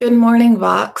Good morning,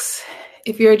 Vox.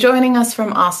 If you're joining us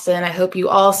from Austin, I hope you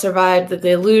all survived the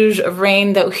deluge of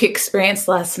rain that we experienced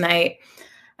last night.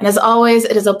 And as always,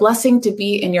 it is a blessing to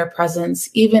be in your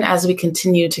presence, even as we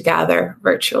continue to gather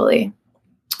virtually.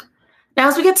 Now,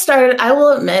 as we get started, I will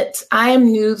admit I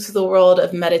am new to the world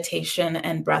of meditation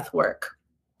and breath work.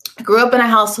 I grew up in a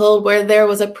household where there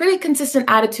was a pretty consistent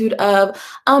attitude of,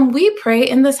 we pray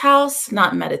in this house,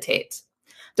 not meditate.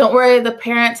 Don't worry, the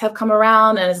parents have come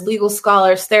around, and as legal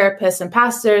scholars, therapists, and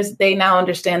pastors, they now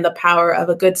understand the power of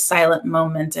a good silent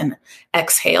moment and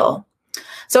exhale.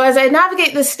 So as I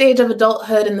navigate this stage of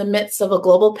adulthood in the midst of a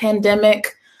global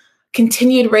pandemic,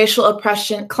 continued racial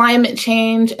oppression, climate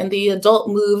change, and the adult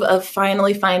move of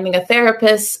finally finding a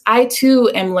therapist, I too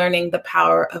am learning the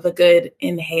power of a good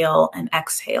inhale and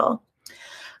exhale.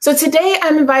 So today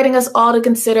I'm inviting us all to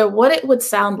consider what it would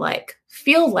sound like,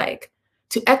 feel like,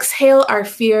 to exhale our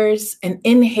fears and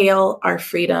inhale our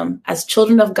freedom as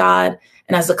children of God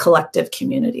and as a collective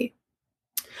community.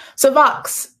 So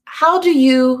Vox, how do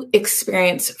you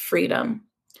experience freedom?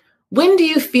 When do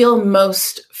you feel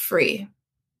most free?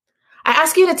 I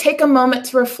ask you to take a moment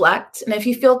to reflect, and if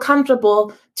you feel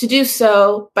comfortable, to do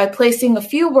so by placing a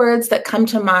few words that come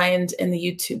to mind in the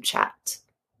YouTube chat.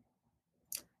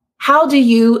 How do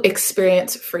you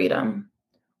experience freedom?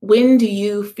 When do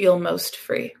you feel most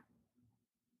free?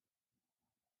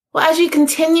 Well, as you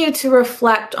continue to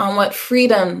reflect on what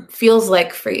freedom feels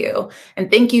like for you, and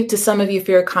thank you to some of you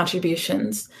for your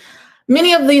contributions,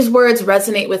 many of these words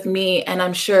resonate with me, and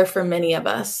I'm sure for many of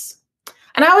us.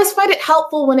 And I always find it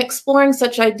helpful when exploring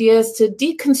such ideas to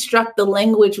deconstruct the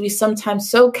language we sometimes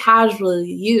so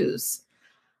casually use.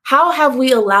 How have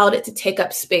we allowed it to take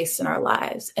up space in our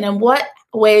lives? And in what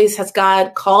ways has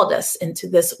God called us into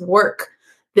this work,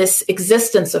 this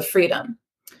existence of freedom?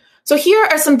 So here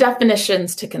are some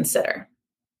definitions to consider.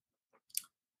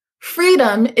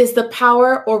 Freedom is the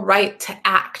power or right to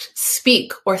act,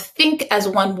 speak, or think as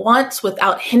one wants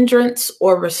without hindrance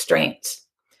or restraint.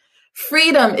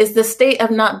 Freedom is the state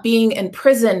of not being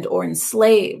imprisoned or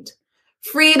enslaved.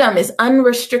 Freedom is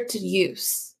unrestricted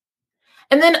use.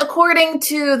 And then according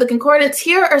to the concordance,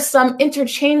 here are some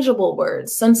interchangeable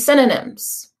words, some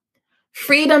synonyms.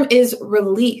 Freedom is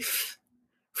relief.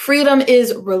 Freedom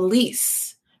is release.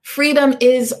 Freedom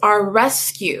is our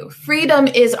rescue. Freedom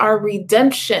is our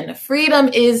redemption. Freedom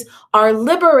is our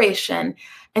liberation.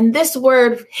 And this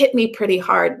word hit me pretty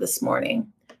hard this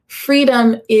morning.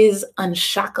 Freedom is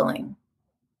unshackling.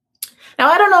 Now,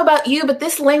 I don't know about you, but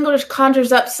this language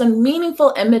conjures up some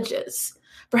meaningful images.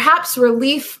 Perhaps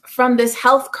relief from this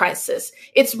health crisis.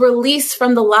 It's release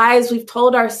from the lies we've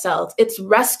told ourselves. It's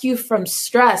rescue from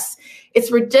stress.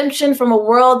 It's redemption from a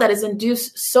world that has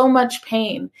induced so much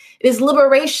pain. It is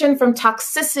liberation from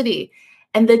toxicity.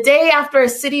 And the day after a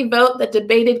city vote that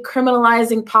debated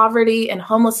criminalizing poverty and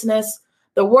homelessness,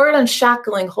 the word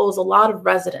unshackling holds a lot of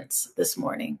resonance this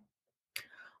morning.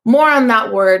 More on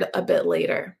that word a bit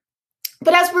later.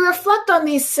 But as we reflect on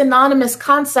these synonymous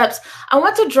concepts, I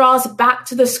want to draw us back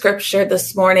to the scripture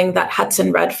this morning that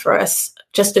Hudson read for us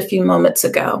just a few moments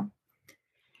ago.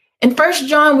 In 1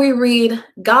 John, we read,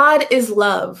 God is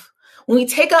love. When we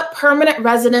take up permanent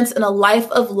residence in a life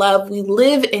of love, we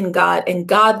live in God and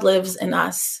God lives in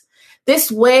us.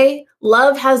 This way,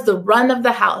 love has the run of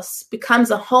the house, becomes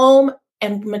a home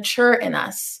and mature in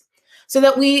us, so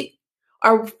that we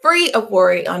are free of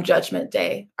worry on Judgment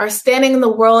Day. Our standing in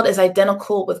the world is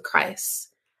identical with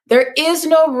Christ. There is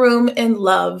no room in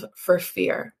love for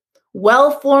fear.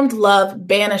 Well-formed love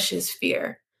banishes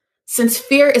fear. Since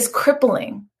fear is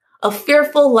crippling, a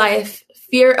fearful life,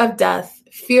 fear of death,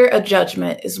 fear of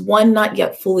judgment is one not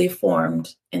yet fully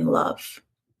formed in love.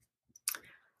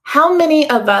 How many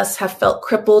of us have felt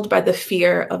crippled by the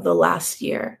fear of the last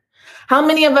year? How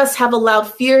many of us have allowed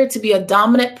fear to be a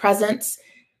dominant presence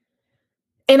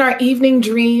in our evening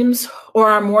dreams or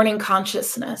our morning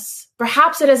consciousness?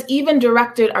 Perhaps it has even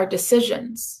directed our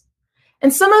decisions.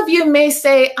 And some of you may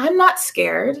say, I'm not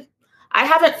scared. I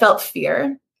haven't felt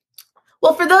fear.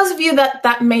 Well, for those of you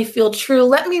that may feel true,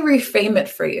 let me reframe it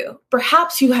for you.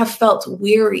 Perhaps you have felt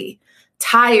weary,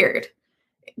 tired,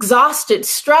 exhausted,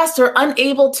 stressed, or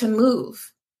unable to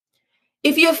move.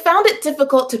 If you have found it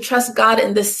difficult to trust God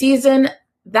in this season,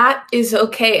 that is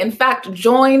okay. In fact,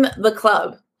 join the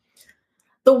club.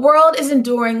 The world is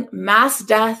enduring mass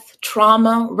death,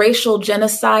 trauma, racial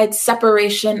genocide,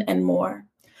 separation, and more.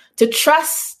 To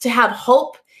trust, to have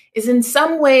hope, is in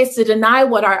some ways to deny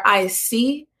what our eyes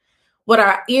see, what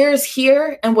our ears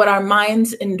hear, and what our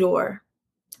minds endure.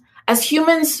 As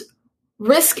humans,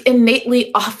 risk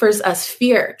innately offers us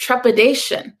fear,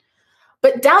 trepidation.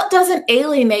 But doubt doesn't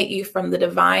alienate you from the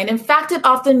divine. In fact, it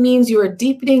often means you are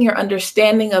deepening your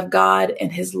understanding of God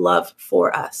and his love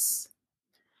for us.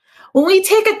 When we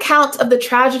take account of the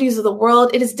tragedies of the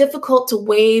world, it is difficult to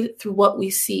wade through what we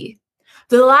see.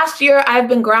 For the last year, I've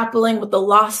been grappling with the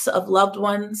loss of loved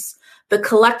ones, the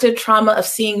collective trauma of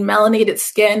seeing melanated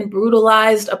skin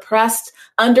brutalized, oppressed,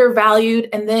 undervalued,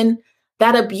 and then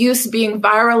that abuse being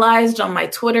viralized on my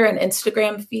Twitter and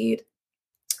Instagram feed.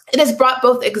 It has brought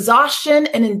both exhaustion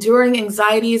and enduring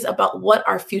anxieties about what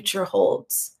our future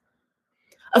holds.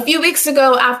 A few weeks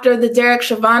ago, after the Derek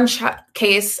Chauvin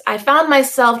case, I found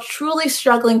myself truly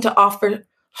struggling to offer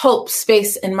hope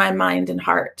space in my mind and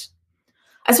heart.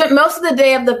 I spent most of the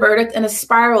day of the verdict in a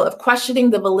spiral of questioning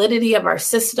the validity of our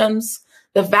systems,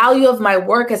 the value of my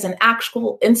work as an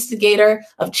actual instigator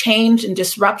of change and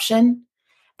disruption,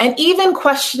 and even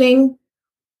questioning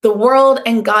the world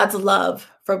and God's love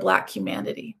for Black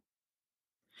humanity.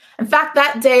 In fact,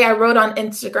 that day I wrote on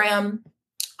Instagram,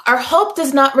 "Our hope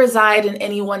does not reside in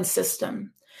any one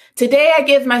system. Today I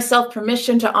give myself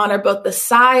permission to honor both the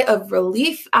sigh of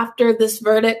relief after this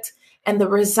verdict and the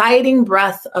residing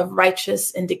breath of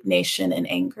righteous indignation and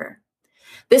anger.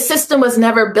 This system was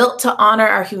never built to honor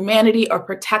our humanity or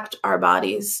protect our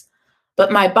bodies.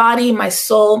 But my body, my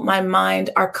soul, my mind,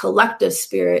 our collective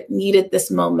spirit needed this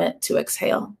moment to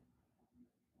exhale."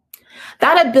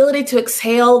 That ability to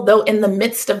exhale, though in the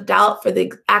midst of doubt for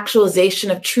the actualization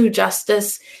of true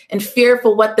justice and fear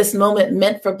for what this moment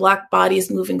meant for Black bodies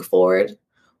moving forward,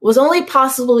 was only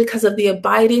possible because of the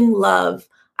abiding love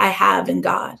I have in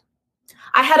God.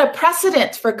 I had a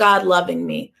precedent for God loving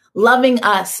me, loving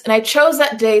us, and I chose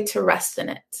that day to rest in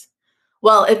it.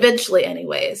 Well, eventually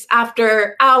anyways,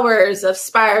 after hours of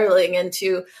spiraling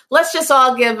into, let's just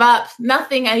all give up,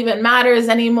 nothing even matters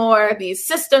anymore, these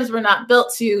systems were not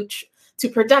built to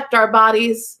protect our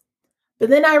bodies. But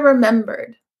then I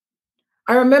remembered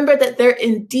that there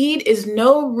indeed is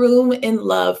no room in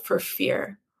love for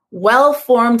fear.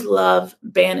 Well-formed love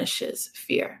banishes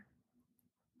fear.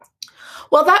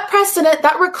 Well, that precedent,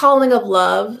 that recalling of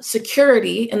love,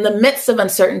 security in the midst of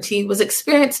uncertainty was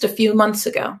experienced a few months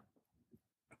ago.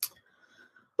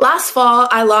 Last fall,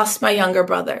 I lost my younger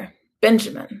brother,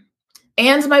 Benjamin,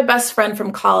 and my best friend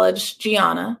from college,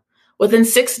 Gianna, within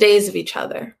 6 days of each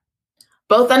other.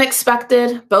 Both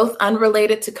unexpected, both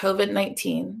unrelated to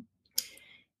COVID-19.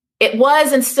 It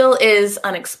was and still is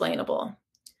unexplainable.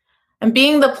 And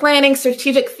being the planning,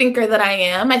 strategic thinker that I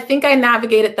am, I think I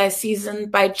navigated that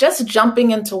season by just jumping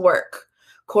into work,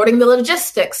 courting the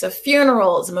logistics of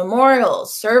funerals,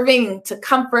 memorials, serving to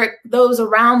comfort those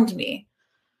around me.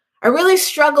 I really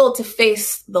struggled to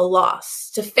face the loss,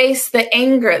 to face the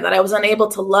anger that I was unable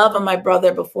to love on my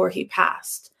brother before he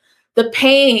passed. The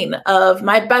pain of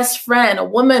my best friend, a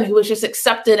woman who was just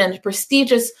accepted in a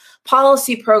prestigious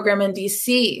policy program in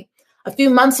DC, a few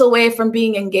months away from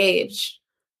being engaged,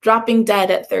 dropping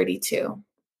dead at 32.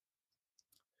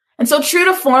 And so true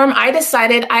to form, I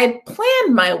decided I'd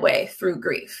plan my way through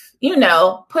grief.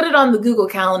 Put it on the Google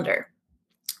Calendar,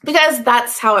 because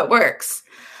that's how it works.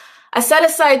 I set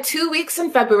aside 2 weeks in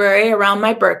February around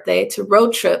my birthday to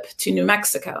road trip to New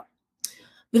Mexico.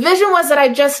 The vision was that I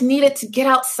just needed to get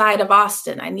outside of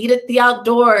Austin. I needed the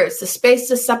outdoors, the space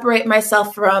to separate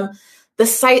myself from the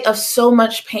sight of so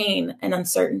much pain and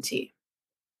uncertainty.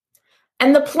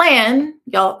 And the plan,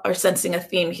 y'all are sensing a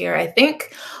theme here, I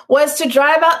think, was to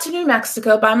drive out to New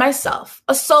Mexico by myself.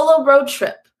 A solo road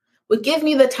trip would give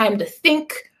me the time to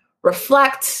think,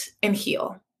 reflect, and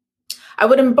heal. I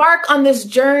would embark on this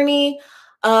journey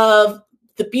of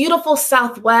the beautiful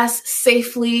Southwest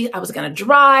safely. I was going to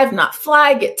drive, not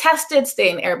fly, get tested, stay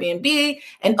in Airbnb,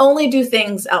 and only do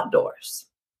things outdoors.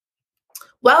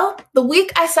 Well, the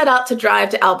week I set out to drive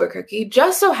to Albuquerque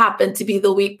just so happened to be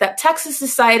the week that Texas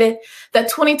decided that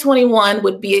 2021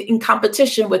 would be in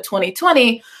competition with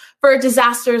 2020 for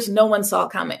disasters no one saw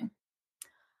coming.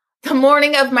 The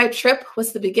morning of my trip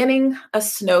was the beginning of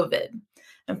Snowvid.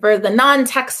 And for the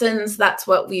non-Texans, that's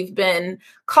what we've been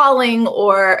calling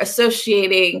or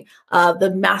associating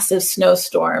the massive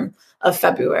snowstorm of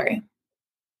February.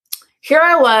 Here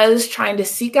I was trying to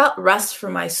seek out rest for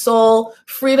my soul,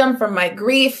 freedom from my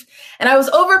grief, and I was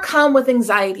overcome with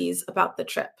anxieties about the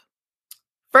trip.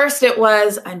 First, it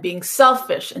was, I'm being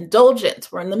selfish, indulgent.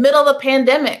 We're in the middle of a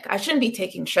pandemic. I shouldn't be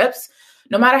taking trips,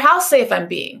 no matter how safe I'm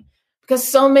being, because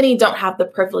so many don't have the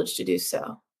privilege to do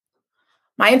so.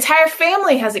 My entire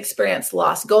family has experienced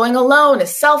loss. Going alone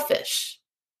is selfish.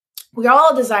 We are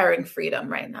all desiring freedom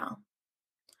right now.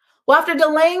 Well, after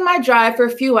delaying my drive for a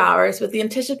few hours with the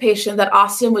anticipation that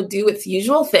Austin would do its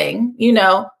usual thing,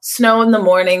 snow in the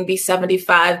morning, be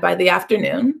 75 by the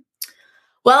afternoon.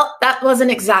 Well, that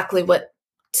wasn't exactly what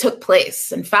took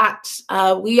place. In fact,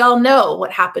 we all know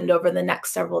what happened over the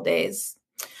next several days.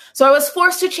 So I was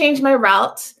forced to change my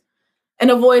route and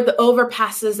avoid the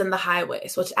overpasses and the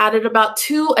highways, which added about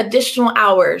 2 additional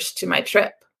hours to my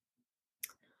trip.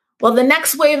 Well, the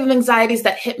next wave of anxieties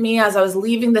that hit me as I was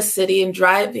leaving the city and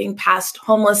driving past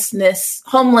homeless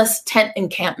tent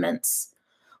encampments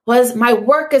was, my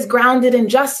work is grounded in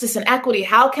justice and equity.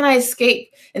 How can I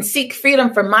escape and seek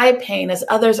freedom from my pain as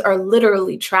others are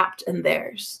literally trapped in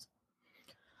theirs?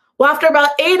 Well, after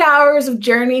about 8 hours of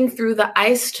journeying through the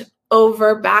iced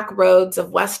over back roads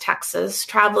of West Texas,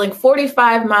 traveling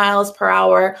 45 miles per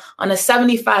hour on a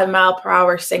 75 mile per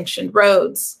hour sanctioned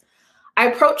roads, I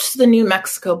approached the New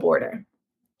Mexico border.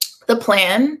 The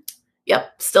plan,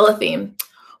 still a theme,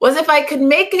 was if I could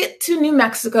make it to New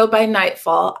Mexico by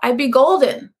nightfall, I'd be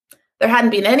golden. There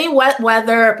hadn't been any wet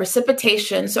weather or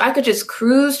precipitation, so I could just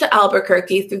cruise to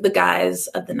Albuquerque through the guise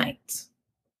of the night.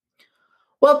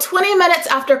 Well, 20 minutes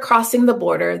after crossing the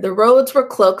border, the roads were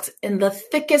cloaked in the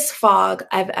thickest fog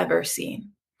I've ever seen.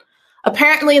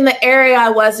 Apparently, in the area I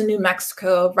was in New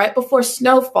Mexico, right before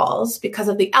snow falls, because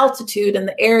of the altitude and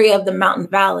the area of the mountain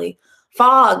valley,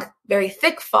 fog, very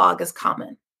thick fog, is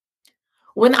common.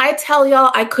 When I tell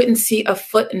y'all I couldn't see a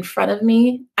foot in front of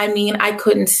me, I mean I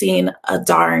couldn't see a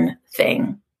darn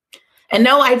thing. And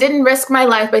no, I didn't risk my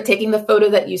life by taking the photo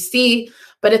that you see,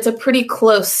 but it's a pretty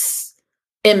close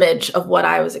image of what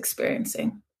I was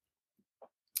experiencing.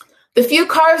 The few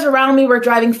cars around me were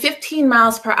driving 15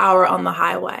 miles per hour on the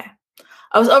highway.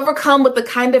 I was overcome with the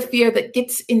kind of fear that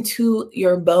gets into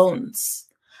your bones.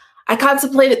 I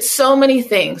contemplated so many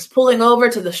things, pulling over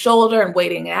to the shoulder and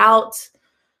waiting it out,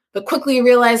 but quickly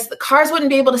realized the cars wouldn't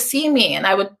be able to see me and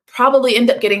I would probably end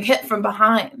up getting hit from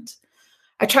behind.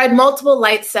 I tried multiple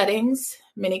light settings.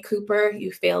 Mini Cooper,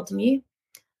 you failed me.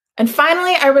 And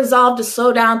finally, I resolved to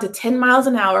slow down to 10 miles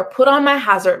an hour, put on my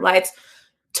hazard lights,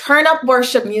 turn up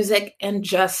worship music, and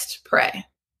just pray.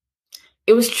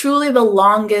 It was truly the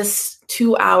longest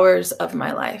 2 hours of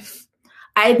my life.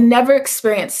 I had never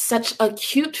experienced such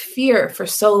acute fear for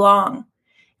so long.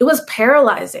 It was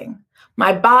paralyzing.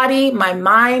 My body, my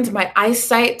mind, my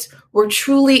eyesight were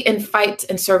truly in fight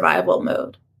and survival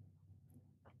mode.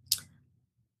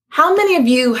 How many of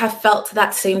you have felt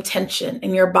that same tension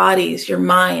in your bodies, your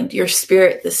mind, your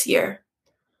spirit this year?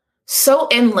 So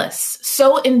endless,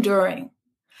 so enduring.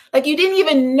 Like you didn't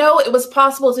even know it was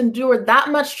possible to endure that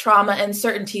much trauma and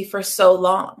uncertainty for so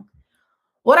long.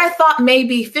 What I thought may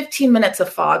be 15 minutes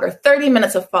of fog or 30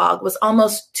 minutes of fog was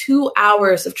almost 2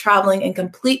 hours of traveling in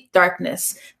complete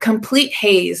darkness, complete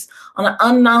haze on an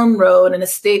unknown road in a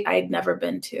state I had never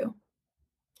been to.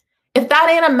 If that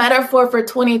ain't a metaphor for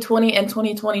 2020 and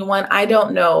 2021, I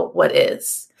don't know what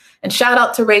is. And shout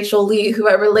out to Rachel Lee, who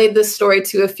I relayed this story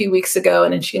to a few weeks ago,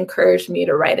 and she encouraged me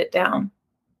to write it down.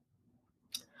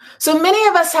 So many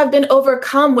of us have been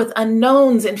overcome with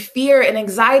unknowns and fear and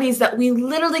anxieties that we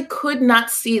literally could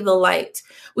not see the light.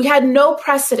 We had no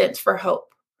precedent for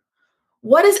hope.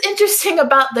 What is interesting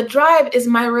about the drive is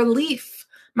my relief,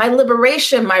 my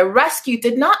liberation, my rescue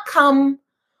did not come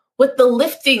with the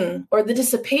lifting or the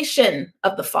dissipation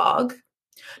of the fog.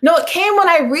 No, it came when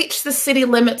I reached the city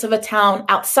limits of a town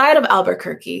outside of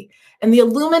Albuquerque and the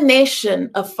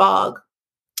illumination of fog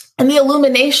and the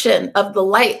illumination of the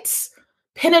lights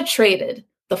penetrated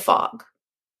the fog.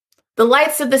 The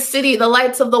lights of the city, the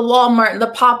lights of the Walmart and the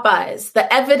Popeyes,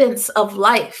 the evidence of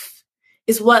life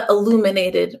is what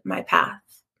illuminated my path.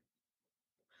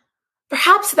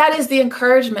 Perhaps that is the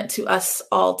encouragement to us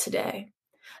all today,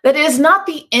 that it is not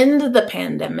the end of the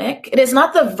pandemic, it is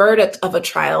not the verdict of a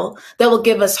trial that will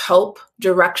give us hope,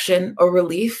 direction, or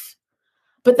relief,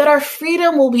 but that our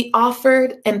freedom will be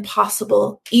offered and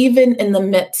possible even in the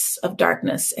midst of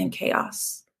darkness and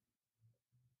chaos.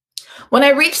 When I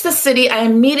reached the city, I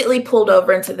immediately pulled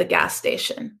over into the gas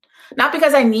station, not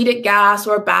because I needed gas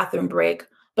or a bathroom break,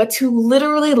 but to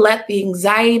literally let the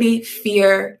anxiety,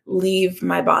 fear leave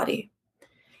my body.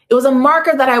 It was a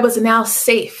marker that I was now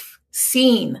safe,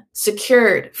 seen,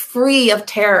 secured, free of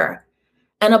terror,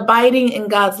 and abiding in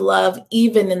God's love,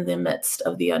 even in the midst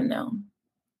of the unknown.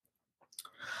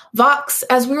 Vox,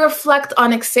 as we reflect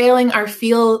on exhaling our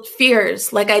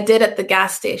fears like I did at the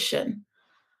gas station,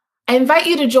 I invite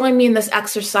you to join me in this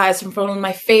exercise from one of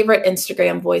my favorite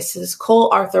Instagram voices, Cole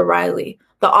Arthur Riley,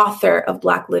 the author of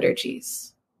Black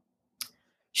Liturgies.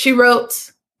 She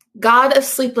wrote, "God of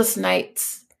sleepless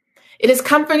nights, it is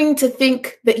comforting to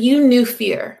think that you knew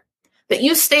fear, that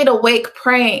you stayed awake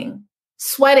praying,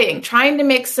 sweating, trying to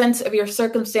make sense of your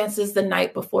circumstances the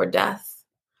night before death.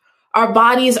 Our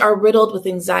bodies are riddled with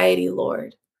anxiety,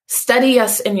 Lord. Steady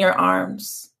us in your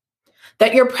arms.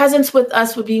 that your presence with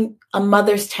us would be a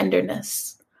mother's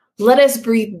tenderness. Let us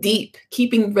breathe deep,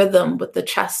 keeping rhythm with the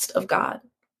chest of God.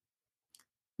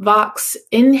 Vox,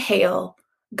 inhale,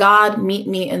 God, meet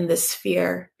me in this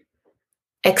fear.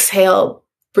 Exhale,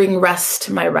 bring rest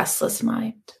to my restless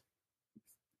mind.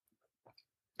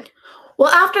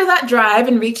 Well, after that drive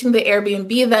and reaching the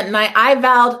Airbnb that night, I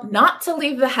vowed not to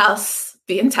leave the house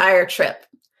the entire trip.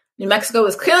 New Mexico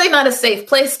was clearly not a safe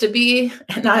place to be,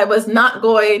 and I was not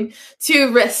going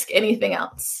to risk anything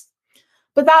else.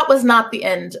 But that was not the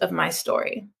end of my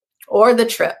story or the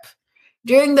trip.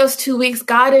 During those 2 weeks,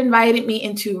 God invited me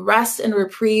into rest and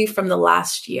reprieve from the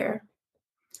last year.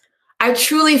 I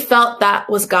truly felt that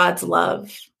was God's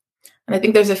love. And I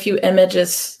think there's a few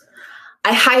images.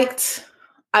 I hiked.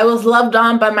 I was loved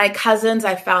on by my cousins.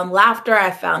 I found laughter.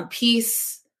 I found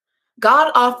peace.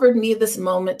 God offered me this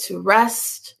moment to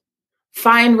rest,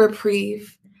 find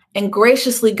reprieve, and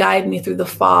graciously guide me through the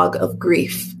fog of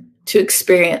grief to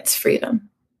experience freedom.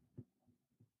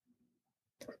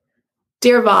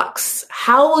 Dear Vox,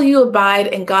 how will you abide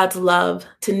in God's love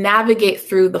to navigate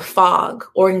through the fog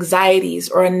or anxieties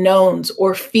or unknowns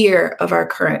or fear of our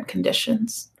current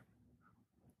conditions?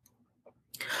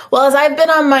 Well, as I've been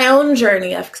on my own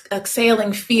journey of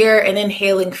exhaling fear and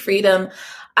inhaling freedom,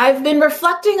 I've been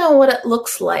reflecting on what it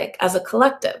looks like as a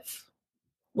collective,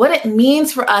 what it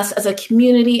means for us as a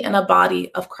community and a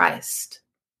body of Christ.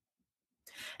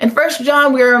 In 1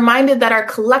 John, we are reminded that our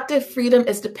collective freedom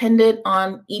is dependent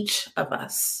on each of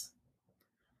us.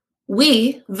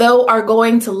 We, though, are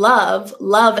going to love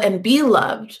and be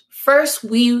loved. First,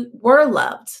 we were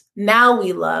loved. Now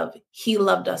we love. He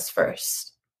loved us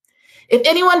first. If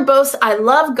anyone boasts, I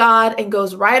love God, and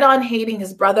goes right on hating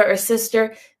his brother or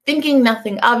sister, thinking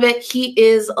nothing of it, he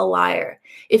is a liar.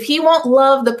 If he won't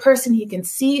love the person he can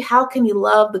see, how can he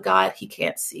love the God he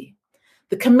can't see?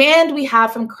 The command we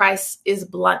have from Christ is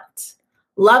blunt.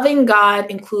 Loving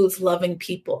God includes loving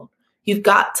people. You've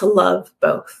got to love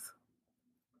both.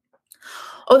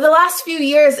 Over the last few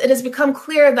years, it has become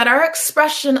clear that our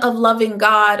expression of loving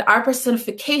God, our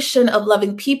personification of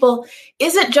loving people,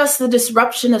 isn't just the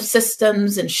disruption of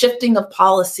systems and shifting of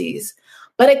policies,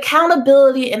 but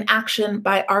accountability and action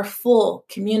by our full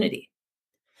community.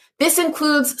 This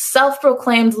includes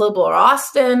self-proclaimed liberal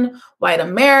Austin, white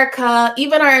America,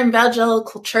 even our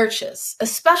evangelical churches,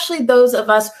 especially those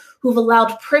of us who've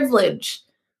allowed privilege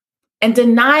and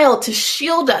denial to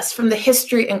shield us from the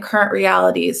history and current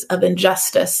realities of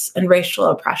injustice and racial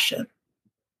oppression.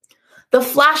 The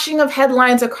flashing of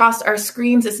headlines across our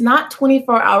screens is not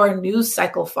 24-hour news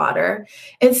cycle fodder.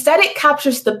 Instead, it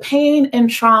captures the pain and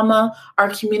trauma our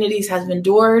communities have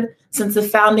endured since the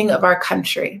founding of our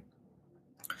country.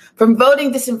 From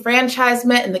voting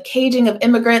disenfranchisement and the caging of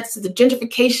immigrants to the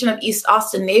gentrification of East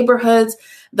Austin neighborhoods,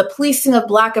 the policing of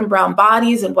Black and brown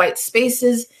bodies and white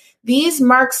spaces, these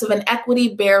marks of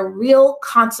inequity bear real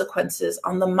consequences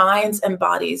on the minds and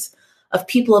bodies of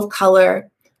people of color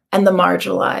and the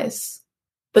marginalized,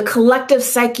 the collective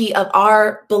psyche of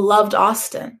our beloved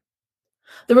Austin.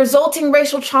 The resulting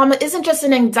racial trauma isn't just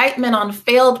an indictment on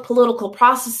failed political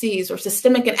processes or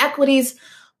systemic inequities,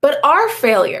 but our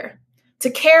failure to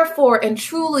care for and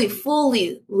truly,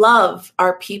 fully love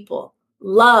our people,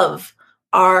 love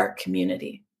our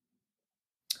community.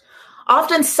 I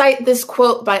often cite this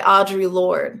quote by Audre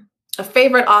Lorde, a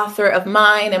favorite author of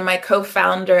mine and my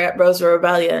co-founder at Rosa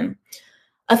Rebellion,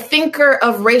 a thinker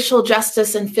of racial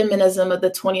justice and feminism of the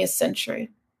 20th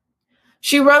century.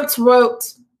 She once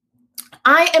wrote,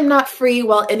 "I am not free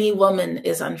while any woman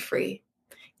is unfree,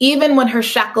 even when her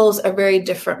shackles are very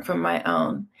different from my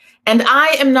own. And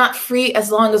I am not free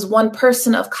as long as one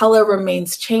person of color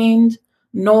remains chained,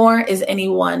 nor is any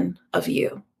one of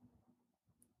you."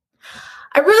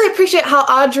 I really appreciate how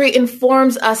Audre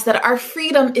informs us that our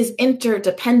freedom is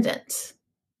interdependent.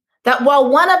 That while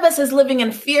one of us is living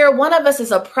in fear, one of us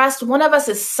is oppressed, one of us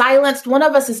is silenced, one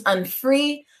of us is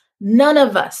unfree, none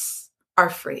of us are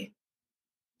free.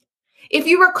 If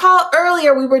you recall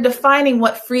earlier, we were defining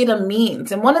what freedom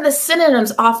means, and one of the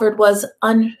synonyms offered was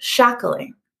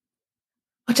unshackling,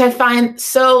 which I find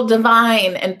so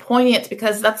divine and poignant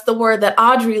because that's the word that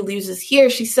Audre uses here.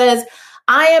 She says,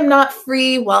 I am not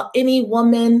free while any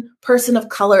woman, person of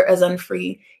color is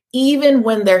unfree, even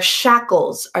when their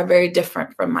shackles are very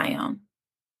different from my own.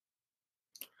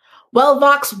 Well,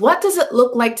 Vox, what does it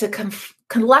look like to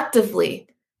collectively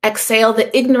exhale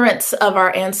the ignorance of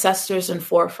our ancestors and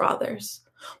forefathers?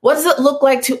 What does it look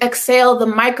like to exhale the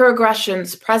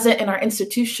microaggressions present in our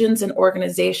institutions and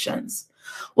organizations?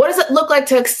 What does it look like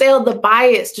to exhale the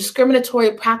bias,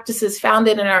 discriminatory practices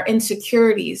founded in our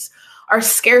insecurities, our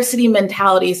scarcity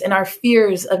mentalities, and our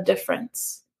fears of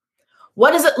difference?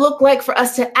 What does it look like for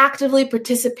us to actively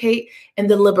participate in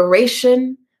the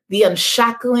liberation, the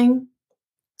unshackling,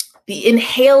 the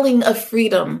inhaling of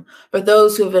freedom for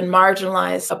those who have been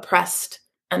marginalized, oppressed,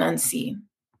 and unseen?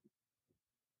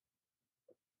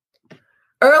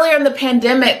 Earlier in the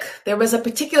pandemic, there was a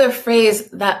particular phrase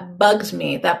that bugged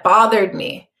me, that bothered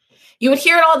me. You would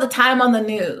hear it all the time on the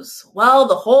news. Well,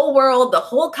 the whole world, the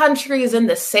whole country is in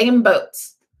the same boat.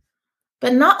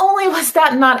 But not only was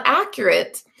that not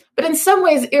accurate, but in some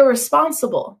ways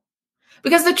irresponsible.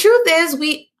 Because the truth is,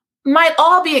 we might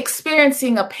all be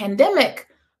experiencing a pandemic,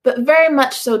 but very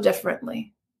much so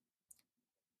differently.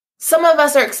 Some of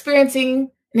us are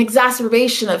experiencing an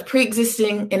exacerbation of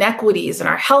pre-existing inequities in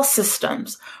our health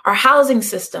systems, our housing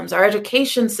systems, our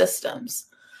education systems.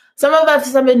 Some of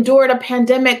us have endured a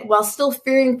pandemic while still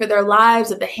fearing for their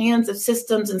lives at the hands of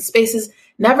systems and spaces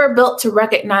never built to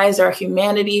recognize our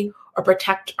humanity or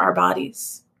protect our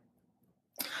bodies.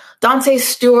 Dante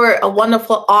Stewart, a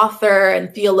wonderful author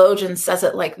and theologian, says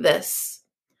it like this: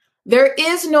 "There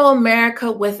is no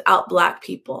America without Black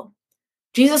people.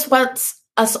 Jesus wants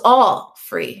us all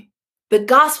free. The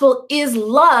gospel is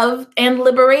love and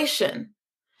liberation.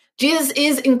 Jesus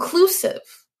is inclusive.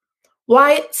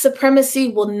 White supremacy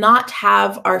will not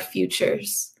have our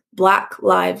futures. Black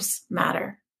lives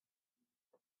matter."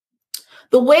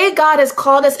 The way God has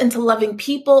called us into loving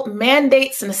people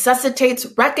mandates, necessitates,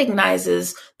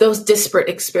 recognizes those disparate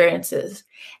experiences.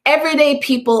 Every day,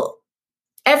 people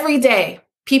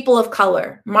of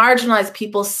color, marginalized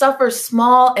people suffer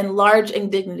small and large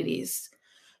indignities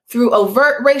through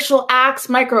overt racial acts,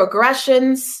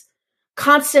 microaggressions,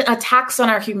 constant attacks on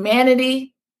our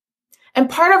humanity. And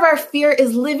part of our fear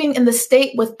is living in this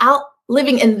state without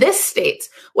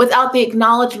the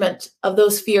acknowledgement of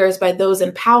those fears by those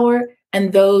in power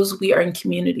and those we are in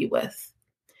community with.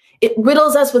 It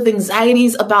riddles us with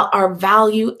anxieties about our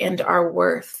value and our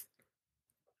worth.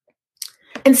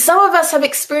 And some of us have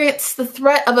experienced the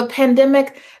threat of a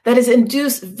pandemic that has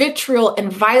induced vitriol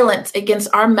and violence against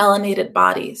our melanated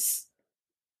bodies.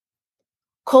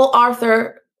 Cole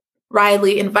Arthur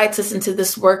Riley invites us into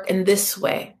this work in this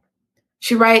way.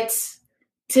 She writes,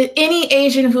 "To any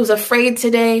Asian who's afraid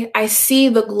today, I see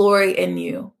the glory in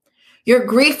you. Your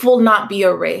grief will not be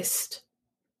erased."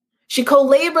 She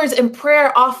co-labors in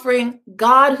prayer, offering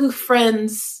God who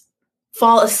friends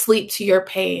fall asleep to your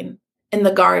pain in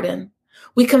the garden.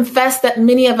 We confess that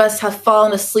many of us have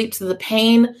fallen asleep to the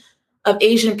pain of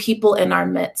Asian people in our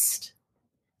midst.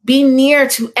 Be near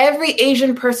to every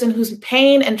Asian person whose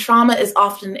pain and trauma is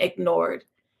often ignored,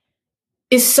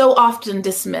 is so often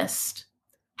dismissed.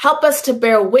 Help us to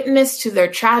bear witness to their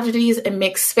tragedies and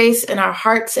make space in our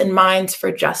hearts and minds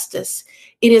for justice.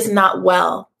 It is not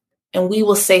well, and we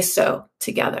will say so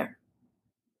together.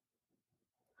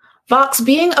 Vox,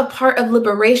 being a part of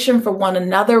liberation for one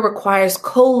another requires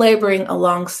co-laboring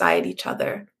alongside each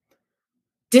other,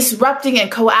 disrupting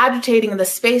and coagitating the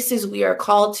spaces we are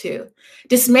called to.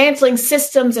 Dismantling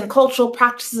systems and cultural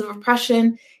practices of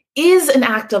oppression is an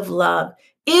act of love,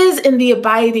 is in the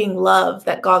abiding love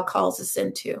that God calls us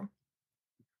into.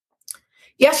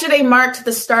 Yesterday marked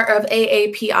the start of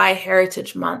AAPI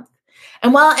Heritage Month.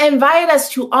 And while I invite us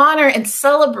to honor and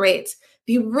celebrate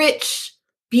the rich,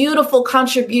 beautiful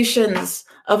contributions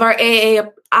of our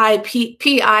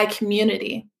AAPI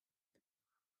community,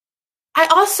 I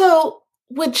also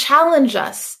would challenge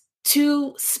us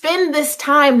to spend this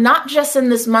time, not just in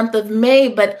this month of May,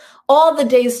 but all the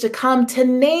days to come, to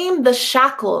name the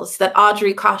shackles that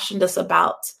Audrey cautioned us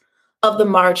about of the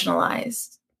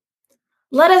marginalized.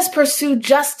 Let us pursue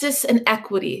justice and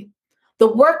equity, the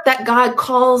work that God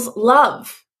calls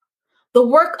love. The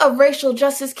work of racial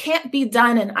justice can't be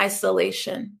done in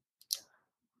isolation.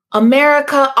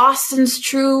 America, Austin's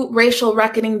true racial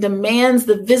reckoning demands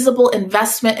the visible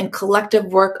investment and collective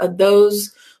work of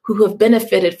those who have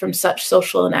benefited from such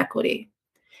social inequity.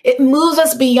 It moves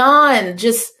us beyond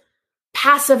just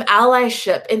passive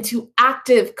allyship into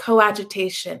active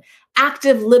coagitation,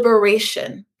 active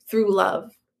liberation through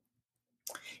love.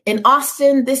 In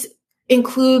Austin, this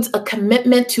includes a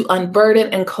commitment to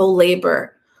unburden and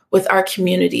co-labor with our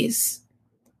communities.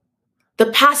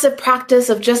 The passive practice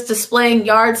of just displaying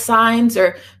yard signs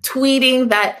or tweeting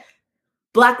that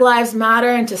Black Lives Matter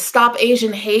and to stop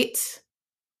Asian hate,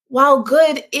 while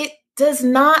good, it does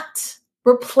not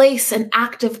replace an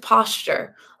active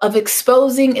posture of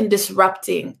exposing and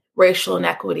disrupting racial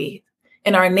inequity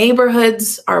in our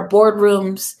neighborhoods, our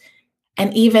boardrooms,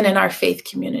 and even in our faith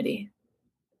community.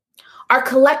 Our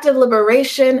collective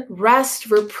liberation, rest,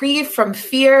 reprieve from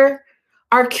fear,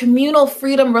 our communal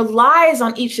freedom relies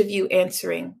on each of you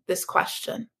answering this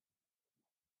question.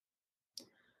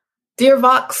 Dear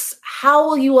Vox, how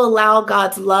will you allow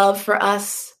God's love for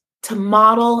us to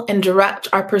model and direct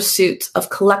our pursuit of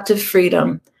collective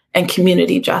freedom and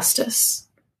community justice?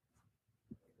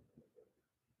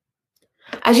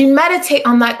 As you meditate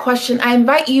on that question, I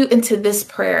invite you into this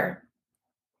prayer.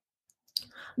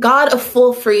 God of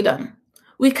full freedom,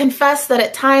 we confess that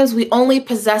at times we only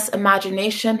possess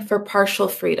imagination for partial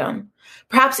freedom,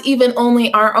 perhaps even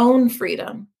only our own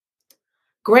freedom.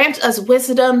 Grant us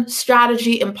wisdom,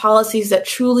 strategy, and policies that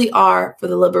truly are for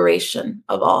the liberation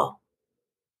of all.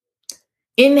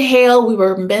 Inhale, we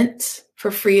were meant for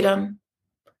freedom.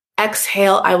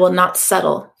 Exhale, I will not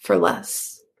settle for less.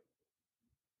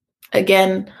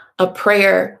 Again, a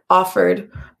prayer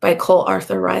offered by Cole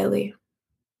Arthur Riley.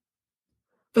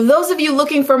 For those of you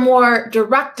looking for more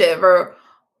directive or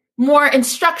more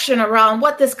instruction around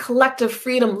what this collective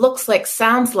freedom looks like,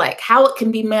 sounds like, how it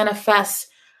can be manifest,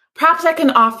 perhaps I can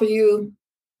offer you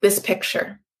this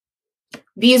picture,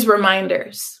 these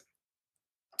reminders.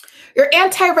 Your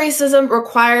anti-racism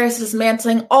requires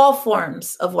dismantling all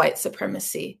forms of white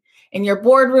supremacy in your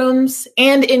boardrooms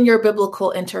and in your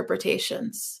biblical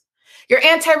interpretations. Your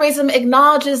anti-racism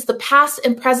acknowledges the past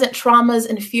and present traumas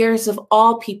and fears of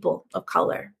all people of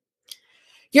color.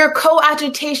 Your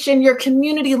coagitation, your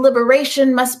community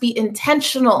liberation must be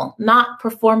intentional, not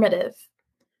performative.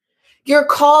 Your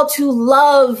call to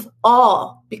love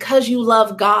all because you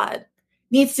love God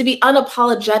needs to be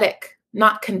unapologetic,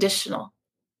 not conditional.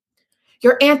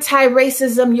 Your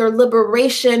anti-racism, your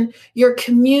liberation, your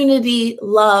community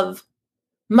love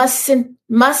must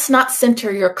not center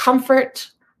your comfort,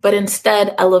 but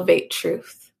instead elevate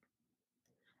truth.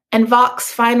 And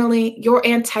Vox, finally, your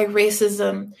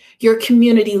anti-racism, your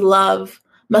community love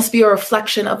must be a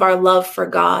reflection of our love for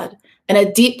God and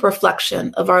a deep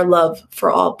reflection of our love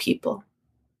for all people.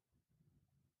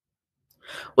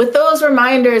 With those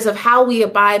reminders of how we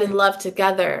abide and love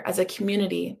together as a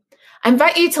community, I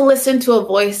invite you to listen to a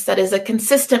voice that is a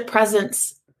consistent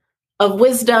presence of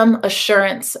wisdom,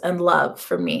 assurance, and love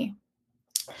for me.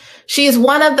 She is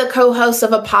one of the co-hosts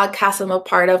of a podcast I'm a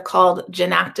part of called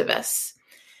Gen Activists.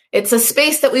 It's a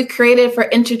space that we've created for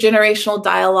intergenerational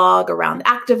dialogue around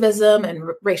activism and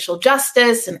racial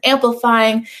justice and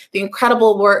amplifying the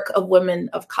incredible work of women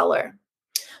of color.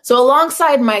 So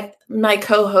alongside my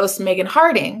co-host, Megan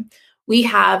Harding, we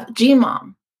have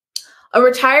GMOM, a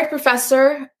retired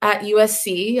professor at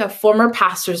USC, a former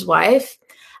pastor's wife,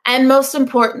 and most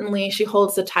importantly, she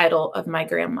holds the title of my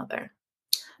grandmother,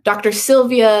 Dr.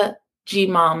 Sylvia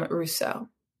GMOM Rousseau.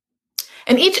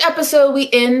 In each episode, we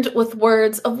end with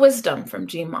words of wisdom from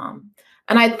GMOM,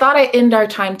 and I thought I'd end our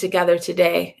time together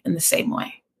today in the same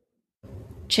way.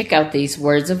 Check out these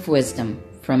words of wisdom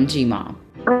from GMOM.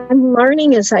 I'm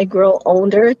learning as I grow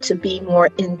older to be more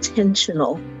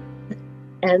intentional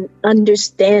and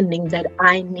understanding that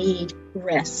I need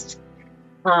rest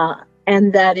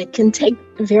and that it can take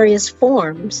various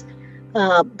forms,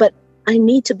 but I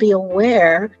need to be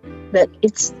aware that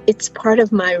it's part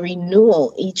of my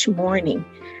renewal each morning,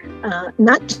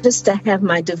 not just to have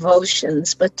my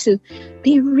devotions, but to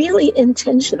be really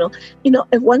intentional. You know,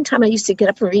 at one time I used to get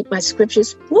up and read my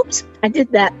scriptures. Whoops, I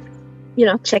did that.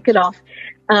 Check it off.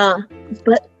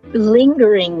 But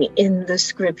lingering in the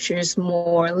scriptures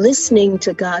more, listening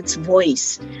to God's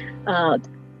voice.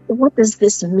 What does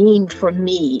this mean for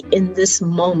me in this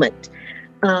moment?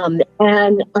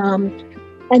 And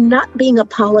not being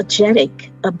apologetic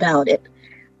about it,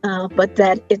 but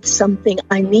that it's something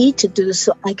I need to do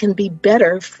so I can be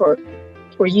better for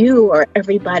you or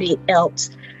everybody else.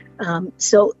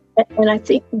 And I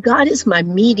think God is my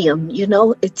medium.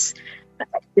 It's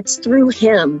through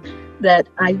Him that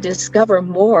I discover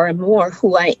more and more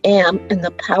who I am and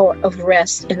the power of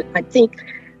rest. And I think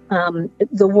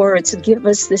the words, give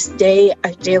us this day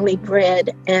our daily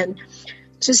bread, and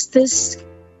just this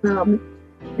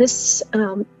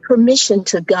permission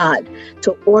to God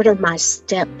to order my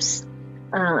steps,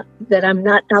 that I'm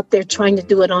not out there trying to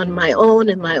do it on my own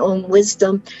and my own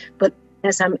wisdom, but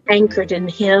as I'm anchored in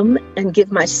Him and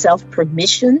give myself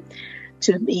permission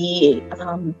to be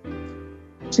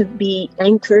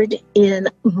anchored in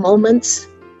moments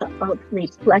of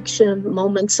reflection,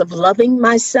 moments of loving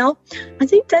myself. I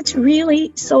think that's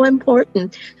really so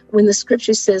important when the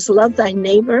scripture says, love thy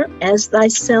neighbor as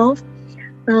thyself.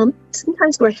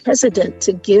 Sometimes we're hesitant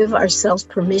to give ourselves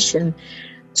permission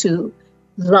to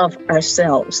love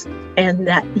ourselves. And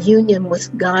that union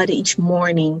with God each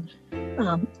morning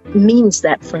means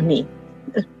that for me,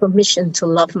 the permission to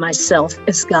love myself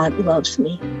as God loves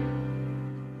me.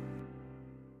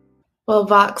 Well,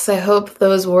 Vox, I hope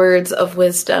those words of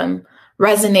wisdom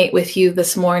resonate with you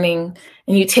this morning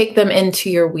and you take them into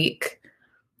your week.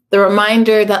 The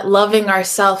reminder that loving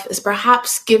ourselves is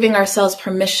perhaps giving ourselves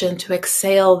permission to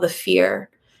exhale the fear,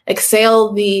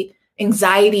 exhale the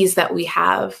anxieties that we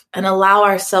have, and allow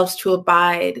ourselves to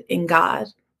abide in God.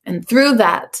 And through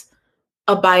that,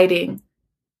 abiding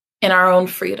in our own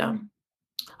freedom.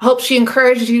 I hope she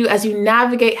encouraged you as you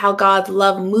navigate how God's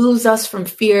love moves us from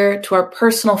fear to our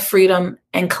personal freedom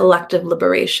and collective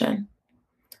liberation.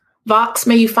 Vox,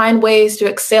 may you find ways to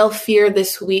exhale fear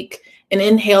this week and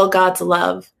inhale God's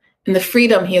love and the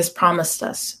freedom he has promised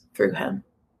us through him.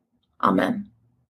 Amen.